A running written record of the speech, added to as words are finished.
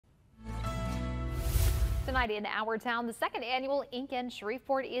Tonight in our town, the second annual Inkin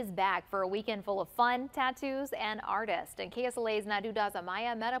Shreveport is back for a weekend full of fun, tattoos, and artists. And KSLA's Nadu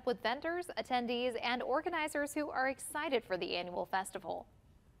Dazamaya met up with vendors, attendees, and organizers who are excited for the annual festival.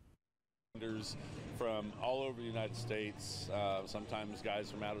 Vendors from all over the United States, sometimes guys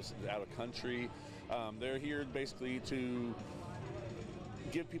from out of country. They're here basically to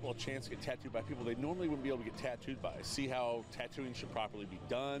give people a chance to get tattooed by people they normally wouldn't be able to get tattooed by. See how tattooing should properly be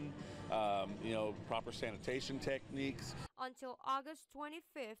done, proper sanitation techniques. Until August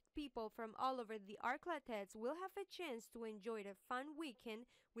 25th, people from all over the Arclatettes will have a chance to enjoy the fun weekend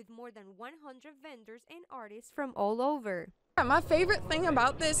with more than 100 vendors and artists from all over. My favorite thing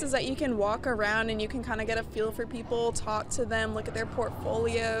about this is that you can walk around and you can kind of get a feel for people, talk to them, look at their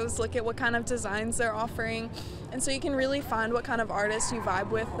portfolios, look at what kind of designs they're offering, and so you can really find what kind of artists you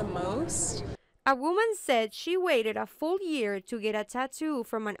vibe with the most. A woman said she waited a full year to get a tattoo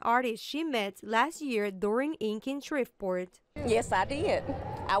from an artist she met last year during Inkin Shreveport. Yes, I did.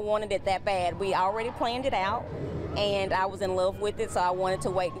 I wanted it that bad. We already planned it out, and I was in love with it, so I wanted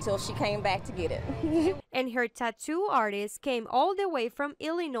to wait until she came back to get it. And her tattoo artist came all the way from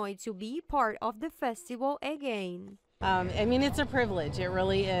Illinois to be part of the festival again. I mean, it's a privilege. It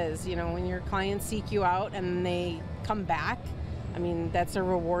really is. You know, when your clients seek you out and they come back, I mean, that's a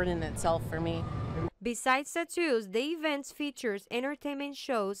reward in itself for me. Besides tattoos, the event features entertainment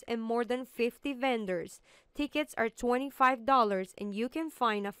shows and more than 50 vendors. Tickets are $25, and you can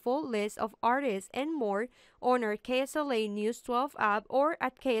find a full list of artists and more on our KSLA News 12 app or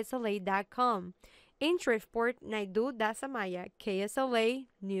at ksla.com. In Shreveport, Naidu Dasamaya, KSLA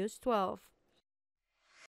News 12.